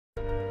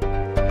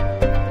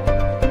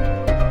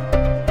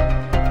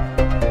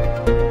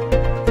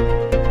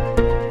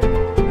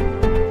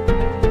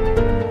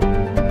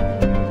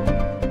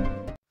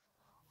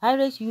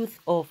irate youth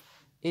of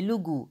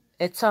Elugu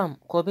Etam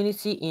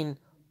community in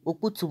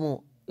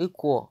Okutumu,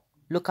 Ikwo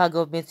local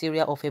government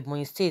area of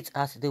Ebonyi State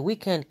at the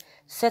weekend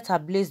set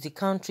ablaze the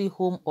country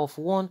home of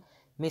one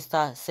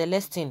Mr.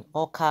 Celestine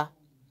Oka.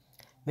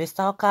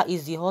 Mr. Oka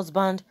is the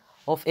husband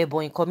of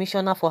Ebonyi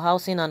Commissioner for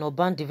Housing and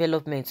Urban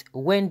Development,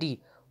 Wendy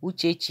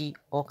Uchechi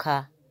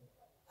Oka.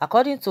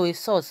 According to a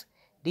source,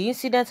 the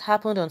incident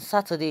happened on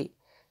Saturday.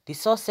 The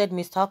source said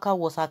Mr. Oka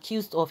was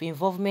accused of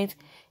involvement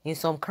in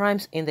some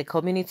crimes in the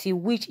community,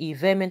 which he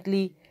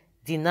vehemently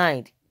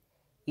denied.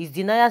 His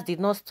denials did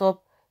not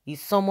stop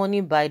his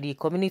summoning by the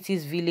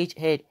community's village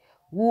head,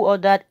 who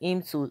ordered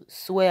him to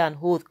swear an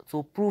oath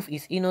to prove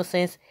his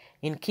innocence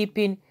in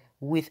keeping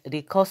with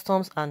the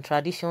customs and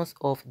traditions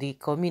of the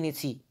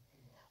community.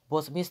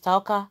 But Mr.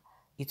 Oka,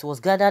 it was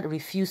gathered,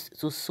 refused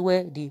to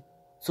swear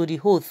to the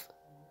oath.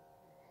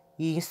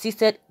 He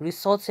insisted,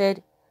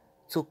 resorted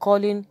to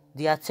calling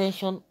the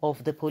attention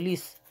of the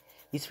police.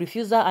 His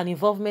refusal and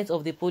involvement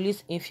of the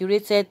police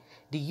infuriated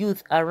the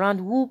youth around,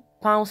 who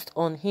pounced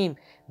on him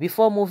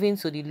before moving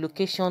to the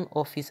location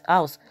of his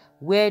house,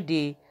 where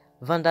they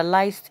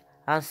vandalized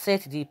and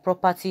set the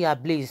property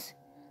ablaze.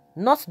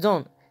 Not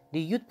done, the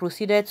youth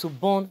proceeded to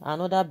burn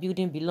another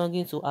building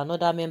belonging to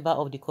another member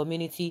of the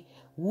community,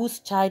 whose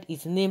child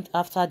is named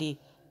after the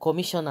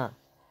commissioner.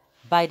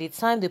 By the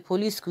time the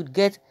police could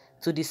get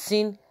to the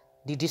scene,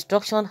 the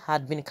destruction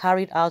had been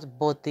carried out,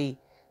 but they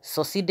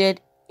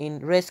succeeded in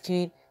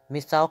rescuing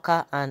Mr.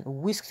 Oka and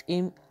whisked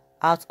him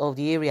out of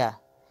the area.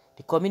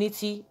 The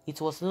community,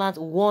 it was learned,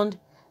 warned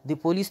the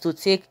police to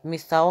take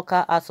Mr.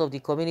 Oka out of the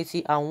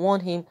community and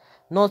warned him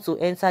not to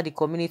enter the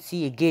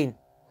community again.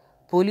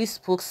 Police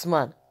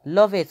spokesman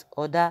Lovett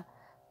Oda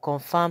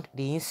confirmed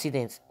the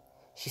incident.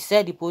 She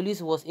said the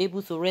police was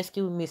able to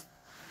rescue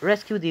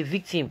the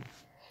victim.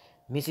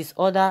 Mrs.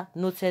 Oda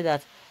noted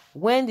that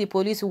when the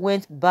police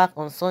went back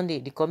on Sunday,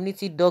 the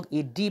community dug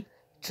a deep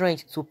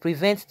trench to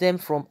prevent them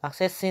from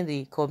accessing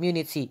the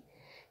community.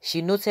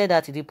 She noted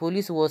that the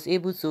police was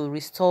able to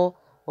restore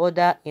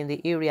order in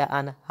the area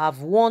and have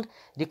warned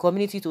the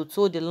community to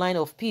toe the line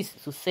of peace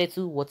to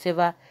settle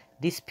whatever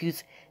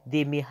disputes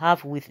they may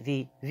have with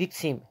the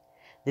victim.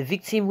 The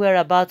victim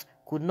whereabouts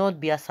could not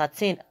be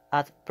ascertained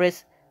at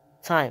press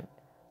time.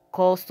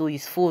 Calls to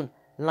his phone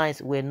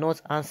lines were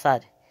not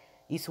answered.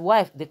 His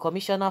wife, the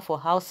Commissioner for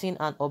Housing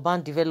and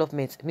Urban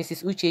Development,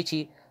 Mrs.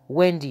 Uchechi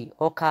Wendy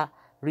Oka,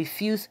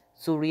 refused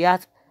to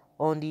react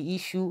on the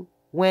issue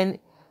when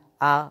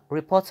a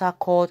reporter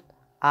called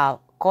her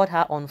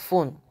on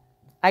phone.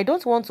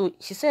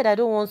 She said, I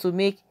don't want to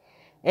make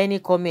any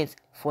comment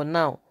for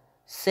now,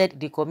 said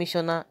the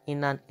commissioner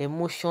in an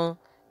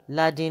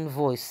emotion-laden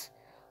voice.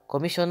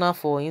 Commissioner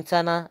for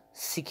Internal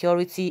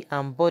Security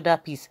and Border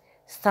Peace,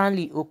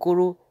 Stanley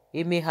Okoro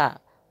Emeha,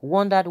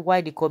 wondered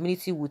why the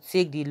community would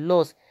take the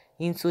laws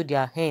into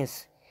their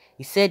hands.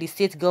 He said the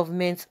state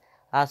government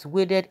has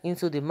waded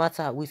into the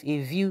matter with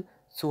a view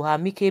to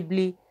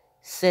amicably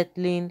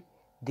settling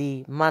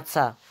the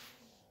matter.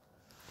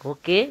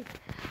 Okay,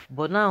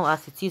 but now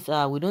as it is,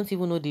 we don't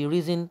even know the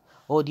reason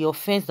or the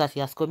offense that he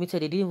has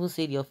committed. They didn't even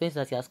say the offense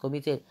that he has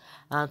committed,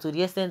 and to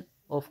the extent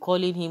of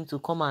calling him to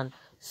come and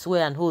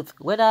swear an oath,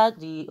 whether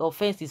the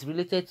offense is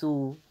related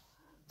to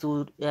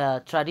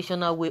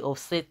traditional way of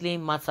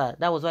settling matter.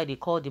 That was why they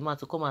called the man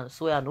to come and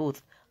swear an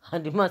oath,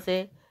 and the man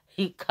said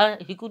he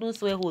couldn't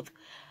swear oath,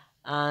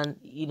 and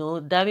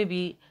that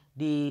maybe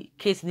the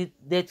case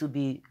needed to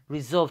be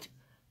resolved.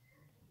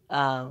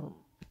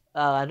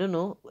 I don't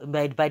know,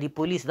 by the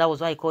police. That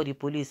was why I called the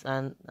police,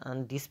 and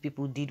these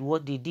people did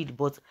what they did.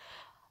 But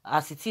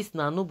as it is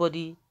now,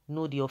 nobody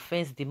know the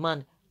offense the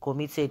man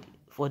committed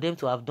for them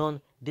to have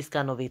done this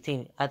kind of a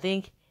thing. I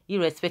think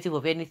irrespective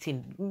of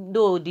anything,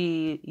 though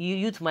the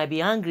youth might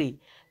be angry,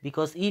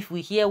 because if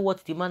we hear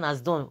what the man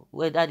has done,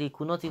 whether they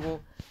could not even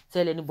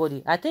tell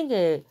anybody, I think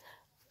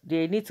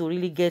they need to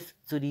really get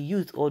to the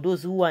youth or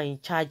those who are in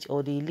charge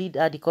or the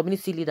leader, the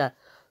community leader,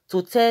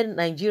 to tell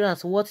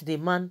Nigerians what the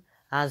man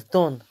has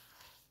done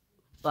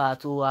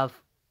to have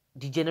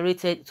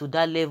degenerated to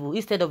that level,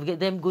 instead of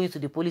them going to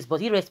the police.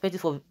 But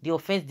irrespective of the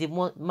offense the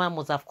man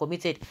must have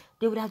committed,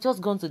 they would have just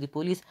gone to the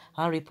police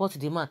and report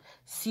the man.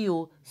 See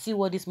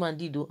what this man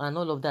did, and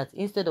all of that,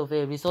 instead of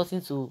resorting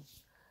to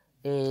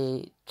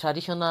a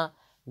traditional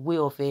way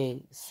of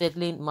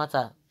settling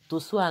matter,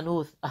 to swear an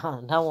oath.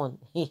 That one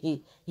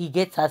he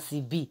gets as he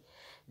be.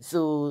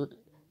 So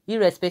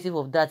irrespective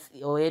of that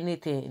or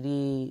anything,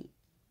 the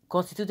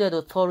constituted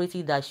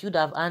authority that should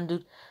have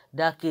handled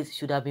that case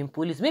should have been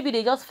police. Maybe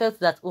they just felt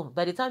that, oh,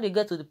 by the time they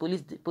get to the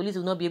police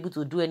will not be able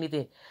to do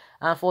anything.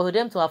 And for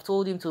them to have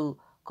told him to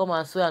come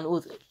and swear an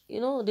oath, they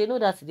know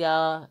that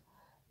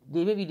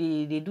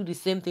they do the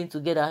same thing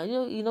together.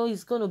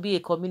 It's going to be a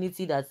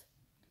community that,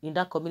 in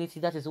that community,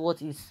 that is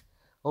what is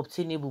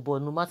obtainable.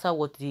 But no matter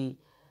what, the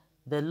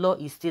law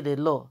is still the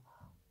law.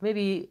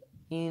 Maybe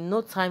in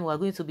no time we are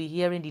going to be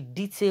hearing the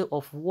detail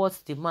of what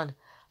the man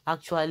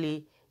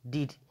actually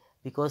did.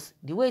 Because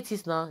the way it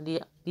is now,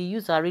 the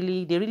youth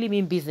really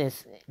mean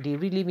business. They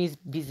really mean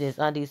business,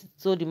 and they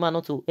told the man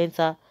not to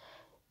enter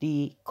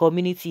the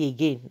community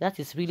again. That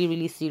is really,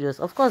 really serious.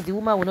 Of course, the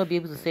woman will not be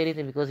able to say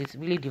anything because it's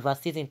really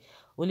devastating.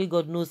 Only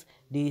God knows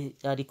the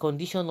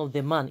condition of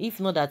the man. If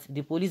not that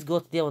the police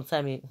got there on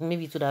time,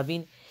 maybe it would have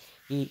been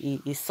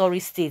a sorry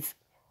state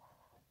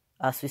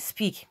as we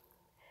speak.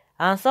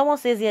 And someone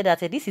says here that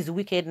this is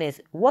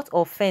wickedness. What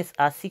offense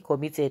has he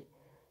committed?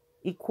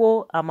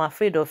 Equal, I'm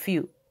afraid of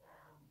you.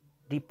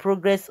 The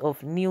progress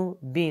of new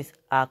beings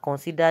are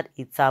considered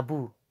a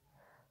taboo.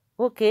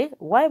 Okay,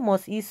 why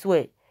must he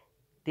swear?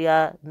 They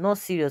are not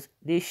serious.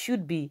 They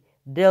should be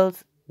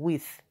dealt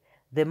with.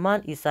 The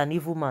man is an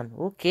evil man.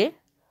 Okay.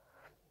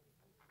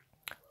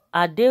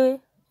 Are they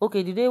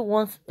okay? Did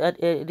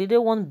they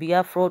want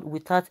Biafra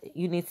without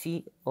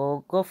unity,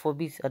 or God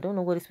forbid? I don't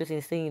know what this person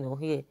is saying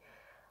over here.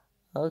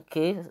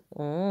 Okay.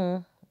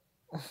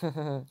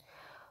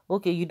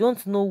 Okay, you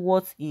don't know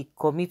what he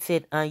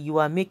committed and you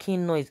are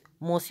making noise.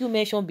 Must you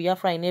mention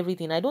Biafra in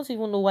everything? I don't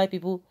even know why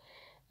people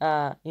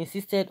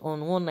insisted on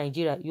one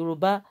Nigeria.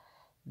 Yoruba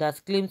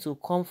that claim to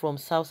come from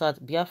South.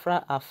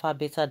 Biafra are far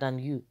better than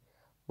you.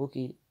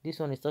 Okay, this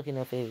one is talking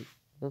of a...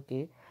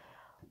 Okay.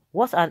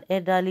 What an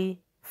elderly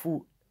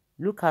fool.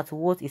 Look at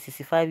what a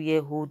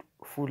 65-year-old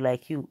fool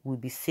like you will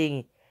be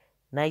saying.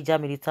 Niger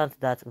militants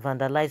that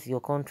vandalize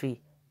your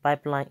country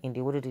pipeline in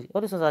the water.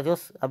 All these ones are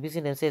just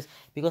abusing themselves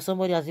because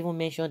somebody has even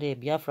mentioned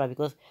Biafra,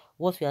 because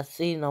what we are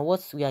saying and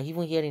what we are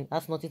even hearing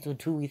has nothing to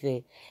do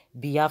with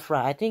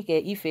Biafra. I think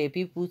if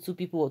two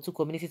people or two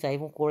communities are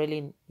even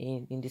quarreling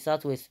in the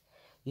southwest,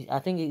 I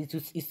think it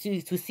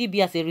will still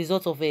be as a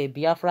result of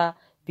Biafra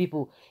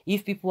people.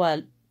 If people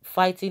are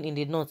fighting in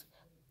the north,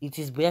 it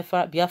is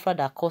Biafra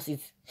that caused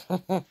it.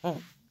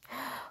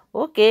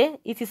 Okay,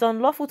 it is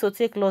unlawful to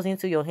take laws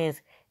into your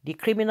hands. The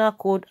criminal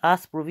code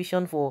has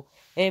provision for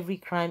every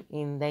crime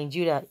in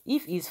Nigeria.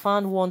 If he is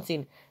found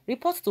wanting,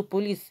 report to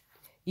police.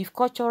 If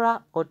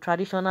cultural or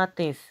traditional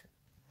things,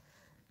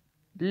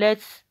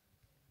 let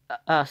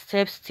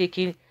steps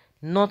taken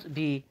not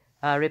be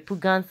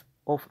repugnant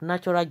of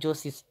natural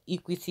justice,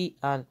 equity,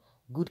 and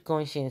good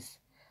conscience.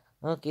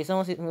 Okay,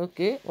 someone said,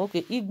 okay.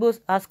 Igbos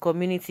has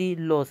community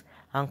laws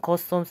and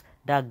customs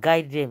that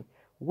guide them.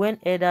 When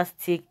elders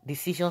take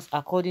decisions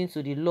according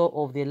to the law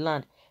of the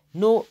land,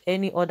 no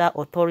any other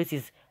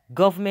authorities,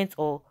 government,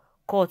 or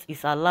court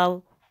is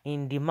allowed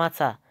in the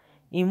matter.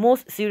 In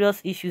most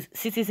serious issues,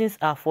 citizens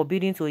are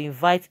forbidden to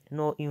invite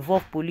nor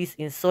involve police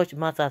in such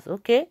matters.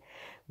 Okay,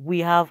 we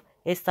have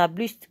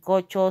established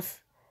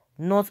cultures,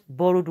 not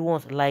borrowed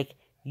ones, like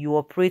you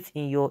operate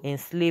in your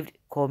enslaved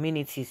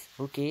communities.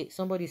 Okay,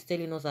 somebody is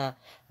telling us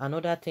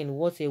another thing.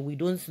 What we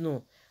don't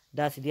know,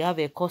 that they have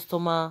a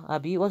customer,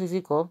 Abi, what is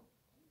it called?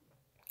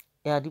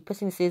 Yeah, the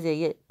person says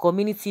yeah,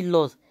 community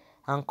laws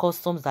and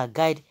customs that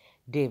guide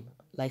them.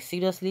 Like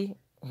seriously,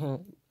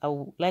 I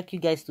would like you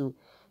guys to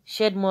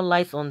shed more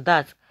light on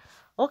that.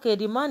 Okay,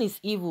 the man is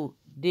evil.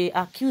 They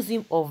accuse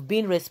him of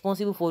being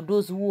responsible for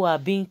those who are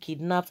being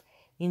kidnapped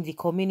in the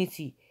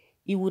community.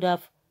 He would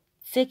have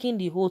taken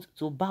the oath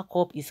to back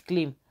up his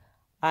claim.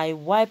 I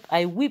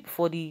weep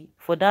for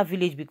that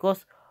village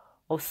because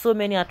of so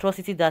many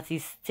atrocities that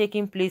is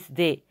taking place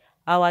there.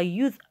 Our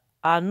youth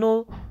are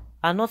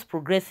not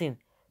progressing.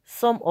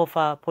 Some of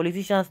our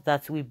politicians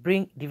that will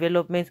bring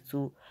development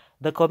to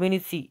the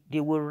community, they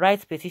will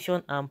write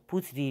petition and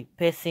put the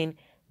person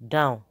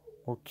down.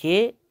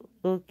 Okay.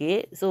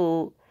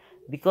 So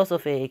because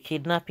of a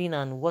kidnapping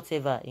and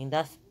whatever in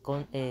that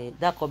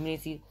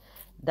community,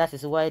 that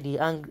is why the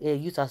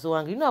youth are so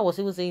angry. You know, I was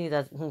even saying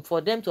that for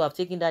them to have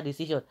taken that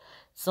decision,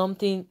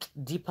 something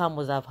deeper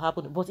must have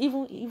happened. But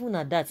even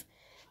at that,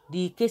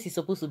 the case is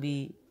supposed to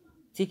be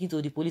taken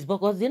to the police,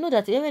 because they know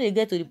that when they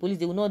get to the police,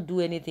 they will not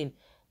do anything.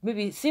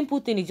 Maybe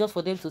simple thing is just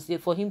for them to say,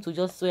 for him to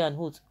just swear an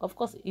oath. Of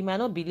course, he might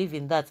not believe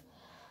in that.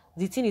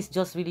 The thing is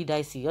just really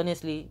dicey.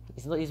 Honestly,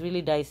 it's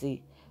really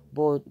dicey.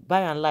 But by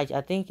and large, I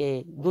think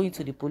going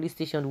to the police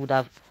station would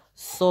have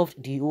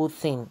solved the whole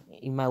thing,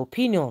 in my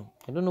opinion.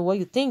 I don't know what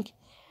you think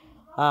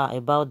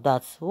about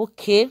that.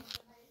 Okay.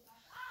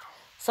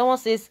 Someone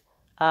says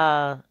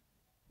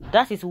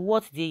that is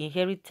what they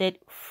inherited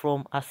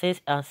from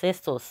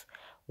ancestors.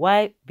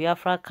 Why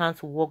Biafra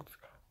can't work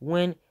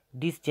when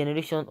this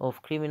generation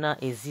of criminal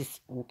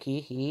exists? Okay,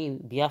 hey,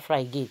 Biafra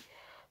again.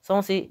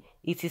 Someone say,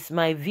 it is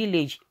my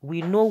village.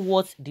 We know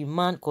what the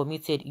man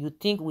committed. You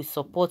think we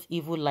support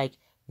evil like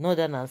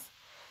northerners?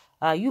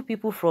 You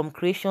people from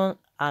creation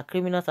are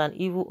criminals and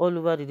evil all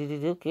over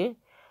the okay.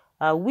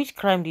 Which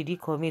crime did he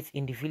commit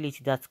in the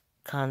village that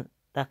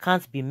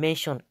can't be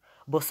mentioned?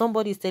 But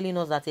somebody is telling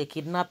us that a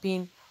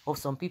kidnapping of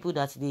some people,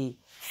 that they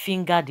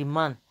finger the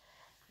man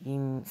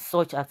in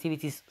such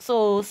activities.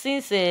 So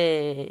since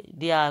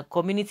they are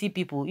community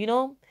people, you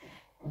know,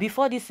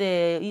 before this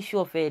issue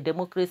of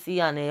democracy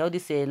and all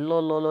this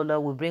law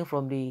we bring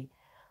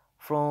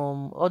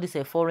from all this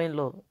foreign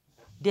law,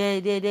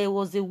 there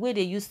was a way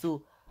they used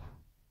to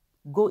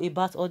go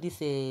about all this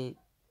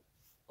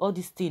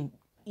thing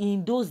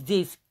in those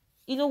days.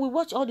 You know, we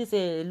watch all these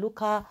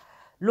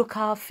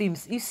local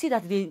films. You see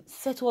that they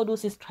settle all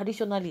those things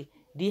traditionally.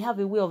 They have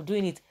a way of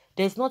doing it.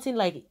 There's nothing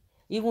like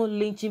even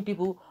lynching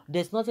people.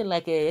 There's nothing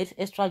like a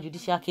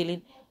extrajudicial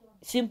killing.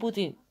 Simple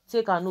thing.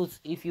 Take a note.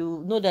 If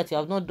you know that you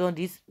have not done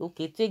this,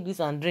 okay, take this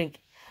and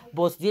drink.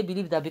 But they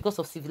believe that because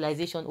of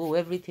civilization, oh,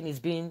 everything is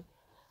being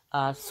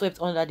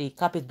swept under the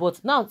carpet.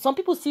 But now some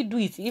people still do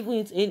it,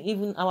 even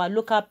even our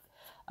local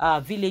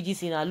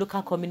villages, in our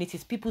local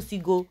communities. People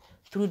still go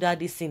through that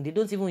this thing. They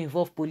don't even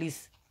involve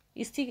police.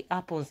 It still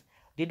happens.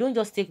 They don't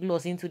just take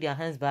laws into their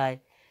hands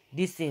by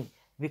this thing,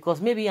 because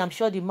maybe I'm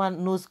sure the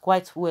man knows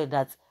quite well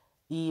that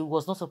he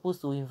was not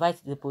supposed to invite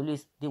the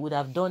police. They would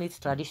have done it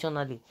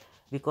traditionally,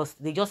 because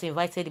they just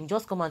invited him.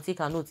 Just come and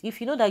take a note.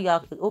 If you know that you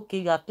are okay,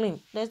 you are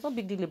clean, there's no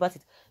big deal about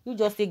it. You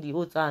just take the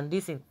oath and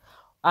this thing.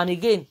 And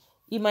again,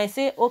 he might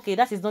say, okay,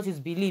 that is not his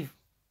belief.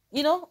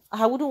 You know,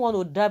 I wouldn't want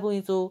to dabble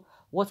into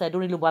what I don't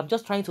really know, but I'm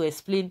just trying to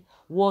explain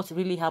what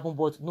really happened.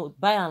 But no,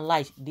 by and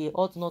large, they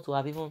ought not to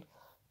have even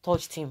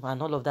touched him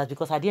and all of that,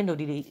 because at the end of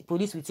the day,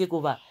 police will take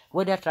over,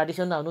 whether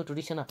traditional or not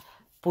traditional.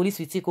 Police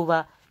will take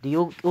over the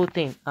whole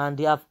thing, and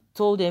they have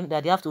told them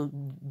that they have to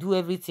do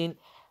everything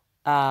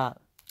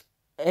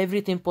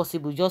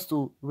possible just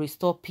to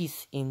restore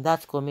peace in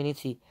that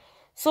community.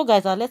 So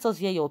guys, let us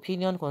hear your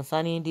opinion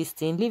concerning this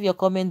thing. Leave your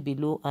comment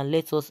below and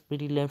let us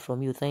really learn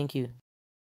from you. Thank you.